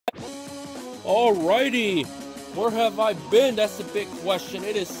Alrighty, where have I been? That's the big question.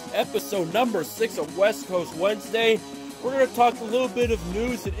 It is episode number 6 of West Coast Wednesday. We're going to talk a little bit of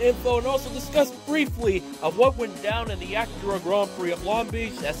news and info and also discuss briefly of what went down in the Acura Grand Prix of Long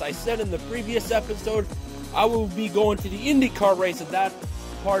Beach. As I said in the previous episode, I will be going to the IndyCar race at that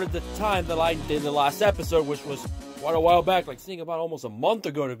part of the time that I did the last episode, which was quite a while back, like seeing about almost a month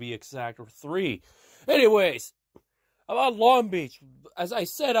ago to be exact, or 3. Anyways, about Long Beach, as I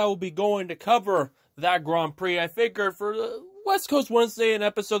said, I will be going to cover that Grand Prix. I figured for the West Coast Wednesday, an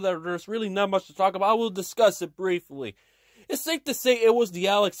episode that there's really not much to talk about, I will discuss it briefly. It's safe to say it was the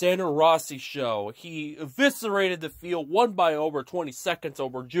Alexander Rossi show. He eviscerated the field, won by over 20 seconds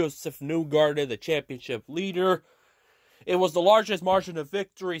over Joseph Newgarden, the championship leader. It was the largest margin of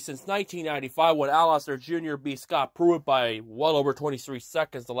victory since 1995 when Alistair Jr. beat Scott Pruitt by well over 23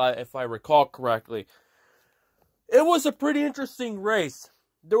 seconds, if I recall correctly. It was a pretty interesting race.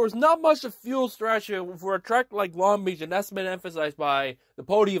 There was not much of fuel strategy for a track like Long Beach, and that's been emphasized by the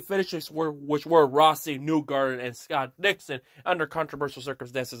podium finishes, which were Rossi, Newgarden, and Scott Dixon, under controversial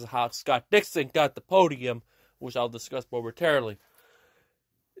circumstances of how Scott Dixon got the podium, which I'll discuss momentarily.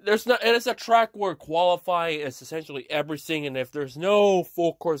 And it's a track where qualifying is essentially everything, and if there's no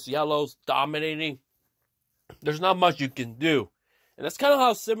full course yellows dominating, there's not much you can do. And that's kind of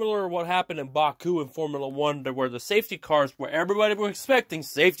how similar what happened in Baku in Formula 1, where the safety cars, where everybody was expecting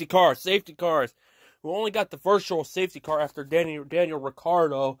safety cars. We only got the virtual safety car after Daniel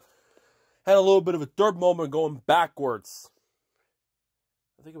Ricciardo had a little bit of a dirt moment going backwards.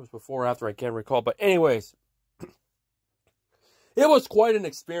 I think it was before or after, I can't recall. But anyways, it was quite an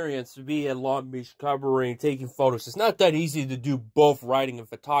experience to be at Long Beach covering, taking photos. It's not that easy to do both writing and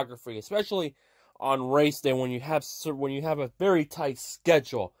photography, especially on race day when you have a very tight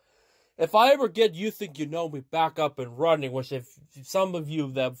schedule. If I ever get You Think You Know Me back up and running, which if some of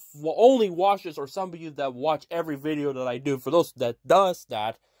you that only watch this or some of you that watch every video that I do, for those that does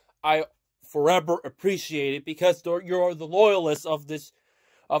that, I forever appreciate it because you're the loyalists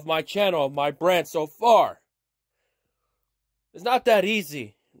of my channel, of my brand so far. It's not that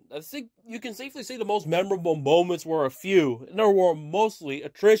easy. I think you can safely say the most memorable moments were a few, and there were mostly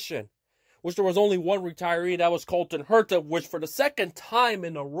attrition. Which there was only one retiree, that was Colton Herta, which for the second race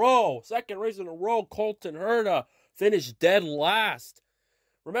in a row, Colton Herta finished dead last.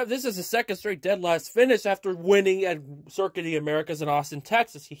 Remember, this is the second straight dead last finish after winning at Circuit of the Americas in Austin,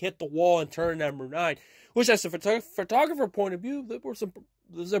 Texas. He hit the wall in turn number 9, which as a photographer point of view, this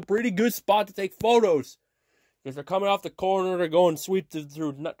is a pretty good spot to take photos. Because they're coming off the corner, they're going sweep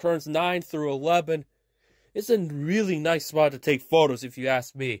through turns 9 through 11. It's a really nice spot to take photos, if you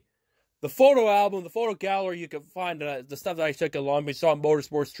ask me. The photo album, the photo gallery, you can find the stuff that I took at Long Beach, saw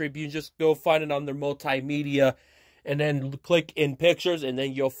Motorsports Tribune. Just go find it on their multimedia and then click in pictures, and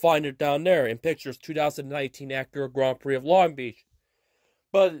then you'll find it down there in pictures, 2019 Acura Grand Prix of Long Beach.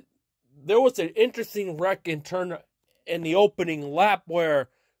 But there was an interesting wreck in the opening lap where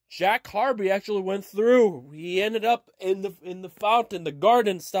Jack Harvey actually went through. He ended up in the fountain, the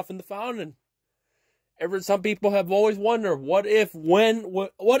garden stuff in the fountain. Some people have always wondered, what if and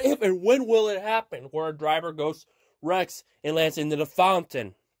when will it happen where a driver goes, wrecks, and lands into the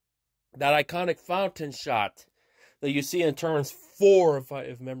fountain? That iconic fountain shot that you see in turns 4,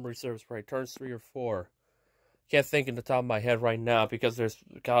 if memory serves right, turns 3 or 4. Can't think in the top of my head right now because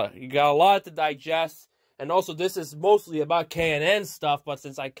you got a lot to digest, and also this is mostly about K&N stuff. But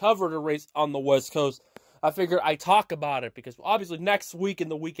since I covered a race on the West Coast, I figured I'd talk about it because obviously next week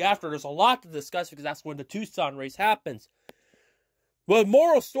and the week after there's a lot to discuss because that's when the Tucson race happens. But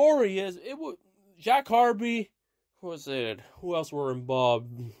moral story is, Jack Harvey, who else were involved?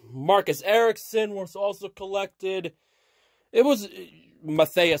 Marcus Ericsson was also collected. It was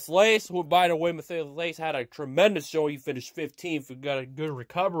Matthias Lace, who, by the way, Matthias Lace had a tremendous show. He finished 15th. We got a good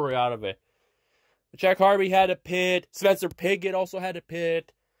recovery out of it. Jack Harvey had a pit. Spencer Pigot also had a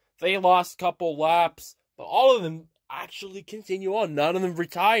pit. They lost a couple laps. But all of them actually continue on. None of them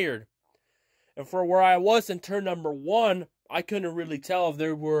retired. And for where I was in turn number 1, I couldn't really tell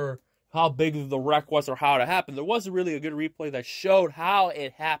if how big the wreck was or how it happened. There wasn't really a good replay that showed how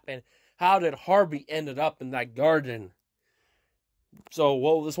it happened. How did Harvey ended up in that garden?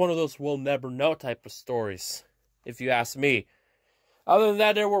 So, it's one of those we'll never know type of stories, if you ask me. Other than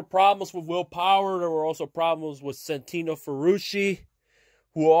that, there were problems with Will Power. There were also problems with Santino Ferrucci,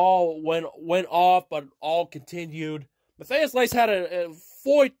 who all went off, but all continued. Matthias Lace had the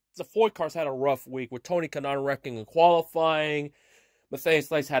Floyd cars had a rough week, with Tony Kanaan wrecking and qualifying.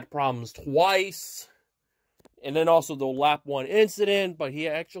 Matthias Lace had problems twice. And then also the lap 1 incident, but he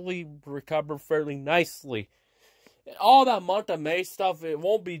actually recovered fairly nicely. All that month of May stuff, it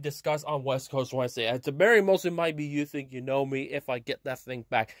won't be discussed on West Coast Wednesday. At the very most, it might be You Think You Know Me if I get that thing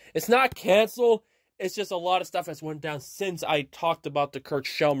back. It's not canceled. It's just a lot of stuff has went down since I talked about the Kurt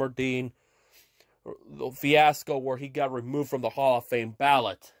Shelmerdine fiasco where he got removed from the Hall of Fame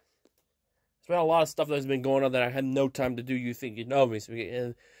ballot. There's been a lot of stuff that's been going on that I had no time to do. You Think You Know Me. So,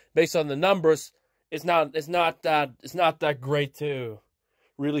 and based on the numbers, it's not that great to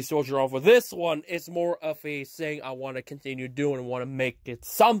really soldier off with this one. It's more of a saying I want to continue doing and want to make it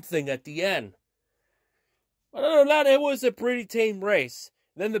something at the end. But other than that, it was a pretty tame race.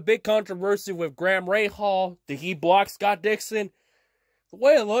 Then the big controversy with Graham Rahal. Did he block Scott Dixon? The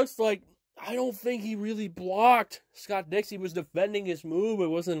way it looks like, I don't think he really blocked Scott Dixon. He was defending his move. It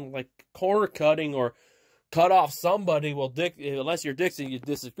wasn't like corner cutting or cut off somebody. Well, unless you're Dixon, you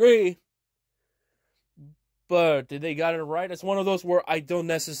disagree. But did they got it right? It's one of those where I don't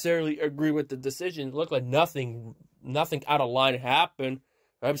necessarily agree with the decision. It looked like nothing out of line happened.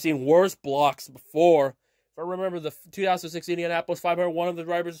 I've seen worse blocks before. If I remember the 2006 Indianapolis 500, one of the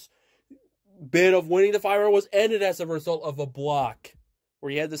drivers' bid of winning the 500 was ended as a result of a block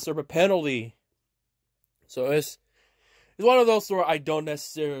where he had to serve a penalty. So it's one of those where I don't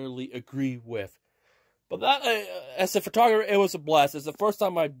necessarily agree with. But that, as a photographer, it was a blast. It's the first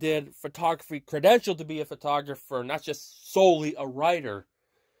time I did photography, credentialed to be a photographer, not just solely a writer.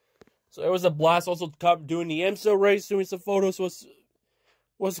 So it was a blast. Also, doing the IMSA race, doing some photos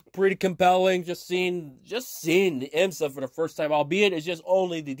was pretty compelling. Just seeing the IMSA for the first time, albeit it's just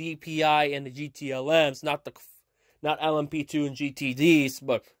only the DPI and the GTLMs, not LMP2 and GTDs.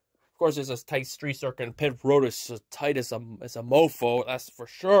 But of course, it's a tight street circuit, and pit road is as tight as a mofo. That's for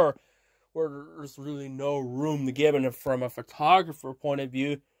sure. Where there's really no room to give it from a photographer point of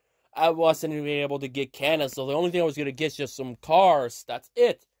view. I wasn't even able to get cameras, so the only thing I was going to get is just some cars. That's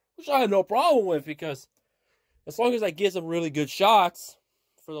it. Which I had no problem with, because as long as I get some really good shots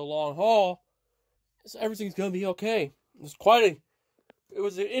for the long haul, everything's going to be okay. It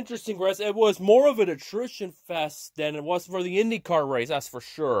was an interesting race. It was more of an attrition fest than it was for the IndyCar race, that's for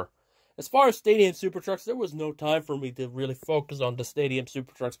sure. As far as Stadium Super Trucks, there was no time for me to really focus on the Stadium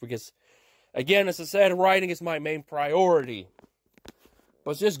Super Trucks because, again, as I said, writing is my main priority.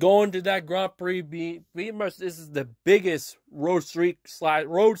 But just going to that Grand Prix, pretty much this is the biggest road street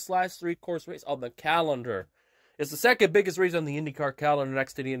course race on the calendar. It's the second biggest race on the IndyCar calendar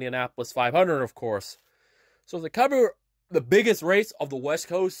next to the Indianapolis 500, of course. So to cover the biggest race of the West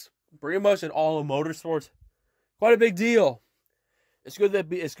Coast, pretty much in all of motorsports, quite a big deal. It's good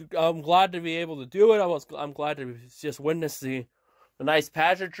I'm glad to be able to do it. I'm glad to just witness the nice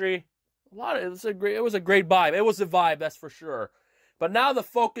pageantry. It was a great vibe. It was a vibe, that's for sure. But now the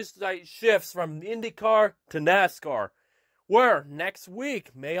focus shifts from IndyCar to NASCAR, where next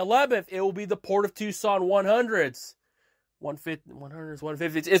week, May 11th, it will be the Port of Tucson 100s.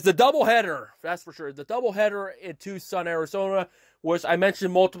 150s. It's the doubleheader, that's for sure. The doubleheader in Tucson, Arizona, which I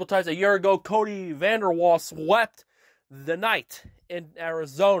mentioned multiple times. A year ago, Kody Vanderwal swept the night in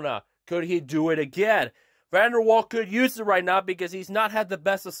Arizona. Could he do it again? Vanderwal could use it right now because he's not had the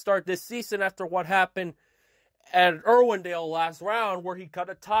best of start this season after what happened at Irwindale last round, where he cut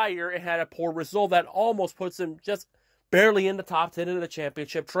a tire and had a poor result that almost puts him just barely in the top 10 of the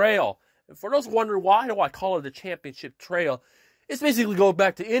championship trail. And for those wondering why do I call it the championship trail, it's basically going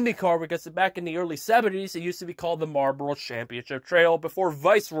back to IndyCar, because back in the early 70s, it used to be called the Marlboro Championship Trail before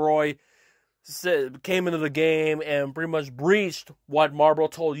Viceroy came into the game and pretty much breached what Marlboro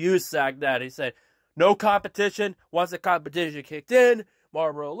told USAC, that he said, no competition. Once the competition kicked in,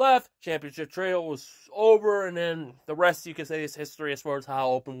 Marlboro left, championship trail was over, and then the rest you can say is history as far as how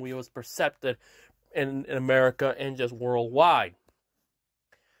open wheel was perceived in America and just worldwide.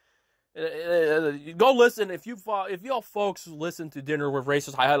 Go listen. If y'all folks listen to Dinner with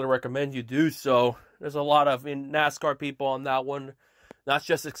Racers, I highly recommend you do so. There's a lot of NASCAR people on that one. Not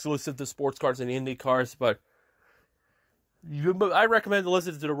just exclusive to sports cars and Indy cars, but I recommend to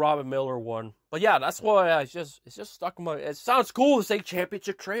listen to the Robin Miller one. But yeah, that's why it's just stuck in my. It sounds cool to say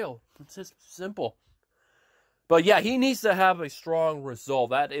championship trail. It's just simple. But yeah, he needs to have a strong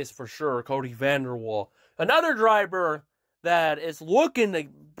result. That is for sure. Kody Vanderwal, another driver that is looking to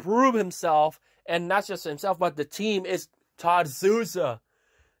prove himself, and not just himself, but the team, is Todd Souza.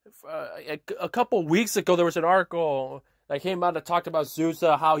 A couple weeks ago, there was an article that came out that talked about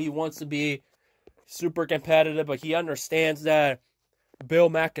Souza, how he wants to be super competitive, but he understands that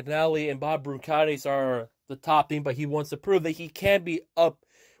Bill McAnally and Bob Brucatis are the top team, but he wants to prove that he can be up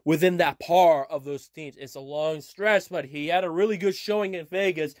within that par of those teams. It's a long stretch, but he had a really good showing in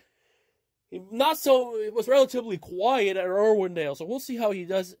Vegas. It was relatively quiet at Irwindale, so we'll see how he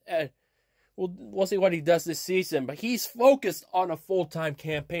does at we'll see what he does this season. But he's focused on a full-time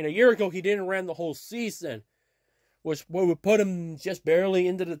campaign. A year ago, he didn't run the whole season, which would put him just barely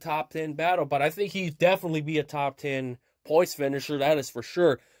into the top 10 battle. But I think he'd definitely be a top 10 points finisher. That is for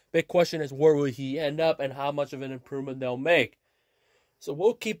sure. Big question is where will he end up and how much of an improvement they'll make. So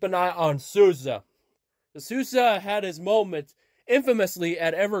we'll keep an eye on Souza. Souza had his moments infamously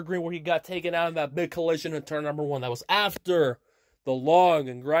at Evergreen where he got taken out in that big collision in turn number 1. That was after the long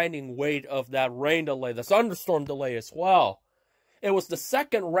and grinding wait of that rain delay, the thunderstorm delay as well. It was the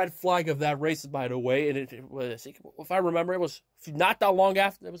second red flag of that race, by the way, and it was, if I remember, it was not that long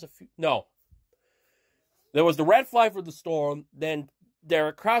after. It was no. There was the red flag for the storm, then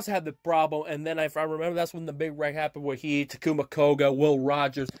Derek Kraus had the problem, and then if I remember, that's when the big wreck happened where Takuma Koga, Will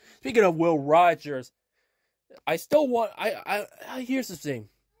Rogers. Speaking of Will Rogers, I still want, here's the thing.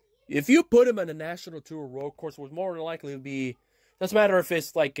 If you put him in a national tour road course, it would more than likely be, doesn't matter if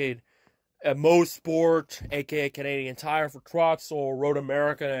it's like a Mo Sport, aka Canadian Tire for trucks, or Road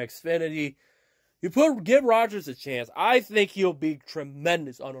America and Xfinity. Give Rogers a chance. I think he'll be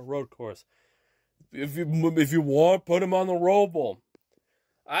tremendous on a road course. If you want, put him on the Roval.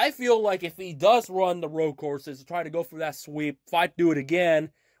 I feel like if he does run the road courses, try to go for that sweep, do it again,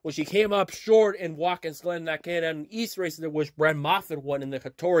 which he came up short in Watkins Glen, that K&N East race in which Brent Moffitt won in the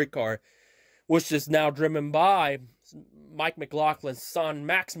Hattori car, which is now driven by Mike McLaughlin's son,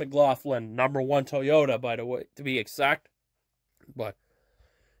 Max McLaughlin, #1 Toyota, by the way, to be exact. But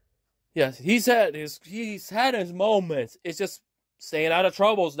yes, he's had his moments. It's just staying out of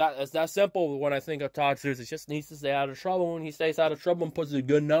trouble. It's that simple when I think of Todd Souza. He just needs to stay out of trouble. When he stays out of trouble and puts a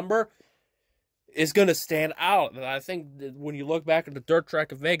good number, it's going to stand out. And I think that when you look back at the dirt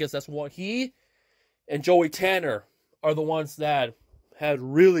track of Vegas, that's what he and Joey Tanner are the ones that had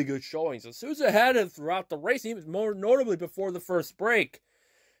really good showings. And Souza had it throughout the race, even more notably before the first break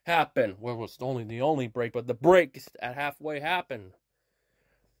happened. Well, it was only the only break, but the break at halfway happened.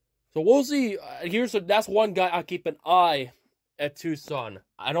 So we'll see. That's one guy I'll keep an eye at Tucson.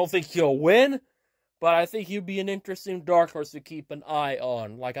 I don't think he'll win, but I think he'll be an interesting dark horse to keep an eye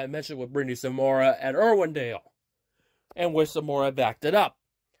on, like I mentioned with Brittany Zamora at Irwindale, and with Zamora backed it up.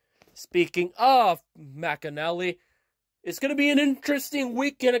 Speaking of McAnally, it's going to be an interesting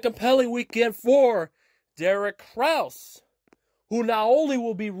weekend, a compelling weekend for Derek Kraus, who not only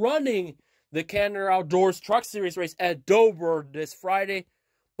will be running the Gander Outdoors Truck Series race at Dover this Friday,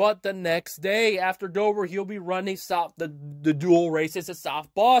 but the next day after Dover, he'll be running the dual races at South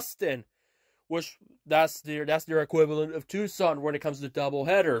Boston, which that's their equivalent of Tucson when it comes to double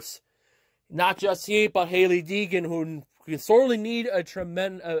headers. Not just he, but Haley Deegan, who sorely need a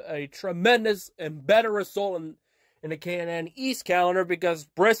tremendous and better result in the K&N East calendar, because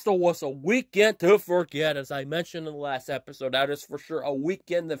Bristol was a weekend to forget, as I mentioned in the last episode. That is for sure a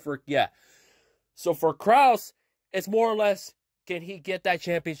weekend to forget. So for Kraus, it's more or less, can he get that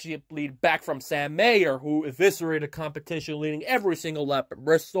championship lead back from Sam Mayer, who eviscerated competition leading every single lap at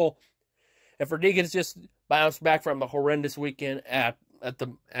Bristol? And for Deegan, it's just bounce back from a horrendous weekend at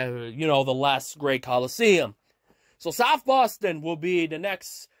the last great Coliseum. So South Boston will be the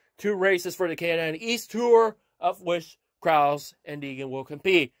next two races for the K&N East Tour, of which Kraus and Deegan will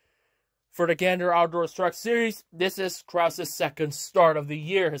compete. For the Gander Outdoors Truck Series, this is Kraus' second start of the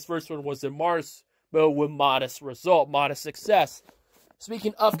year. His first one was in March, but with modest success.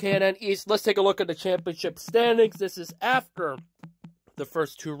 Speaking of K&N East, let's take a look at the championship standings. This is after the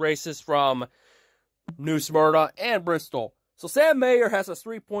first two races from New Smyrna and Bristol. So Sam Mayer has a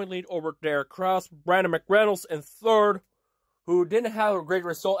 3-point lead over Derek Kraus. Brandon McReynolds in third, who didn't have a great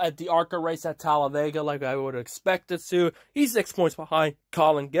result at the ARCA race at Talladega like I would have expected to. He's 6 points behind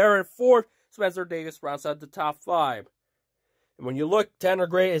Colin Garrett. Fourth, Spencer Davis rounds out the top 5. And when you look, Tanner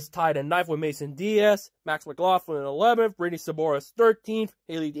Gray is tied in 9th with Mason Diaz. Max McLaughlin in 11th. Brittany Sabora is 13th.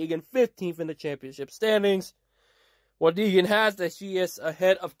 Haley Deegan 15th in the championship standings. What Deegan has that she is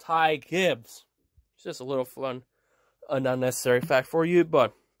ahead of Ty Gibbs. It's just a little fun, an unnecessary fact for you,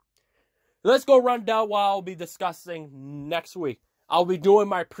 but let's go run down what I'll be discussing next week. I'll be doing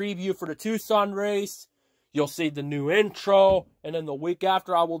my preview for the Tucson race. You'll see the new intro, and then the week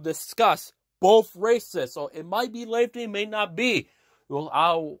after I will discuss both races. So it might be late, it may not be. Well,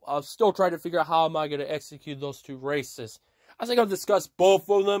 I'll still try to figure out how am I going to execute those two races. I think I'll discuss both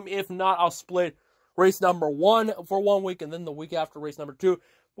of them. If not, I'll split race number 1 for 1 week, and then the week after race number 2.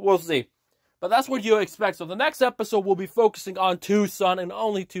 We'll see. But that's what you expect. So the next episode will be focusing on Tucson and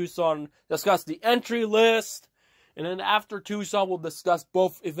only Tucson. Discuss the entry list. And then after Tucson, we'll discuss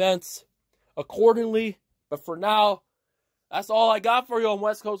both events accordingly. But for now, that's all I got for you on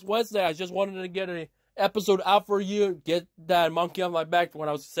West Coast Wednesday. I just wanted to get episode out for you. Get that monkey on my back when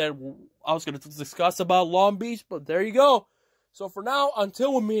I said I was going to discuss about Long Beach, but there you go. So for now,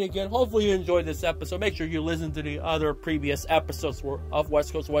 until we meet again, hopefully you enjoyed this episode. Make sure you listen to the other previous episodes of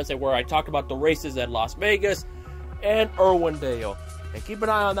West Coast Wednesday where I talked about the races at Las Vegas and Irwindale. And keep an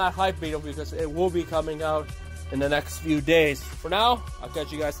eye on that hype video because it will be coming out in the next few days. For now, I'll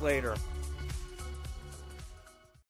catch you guys later.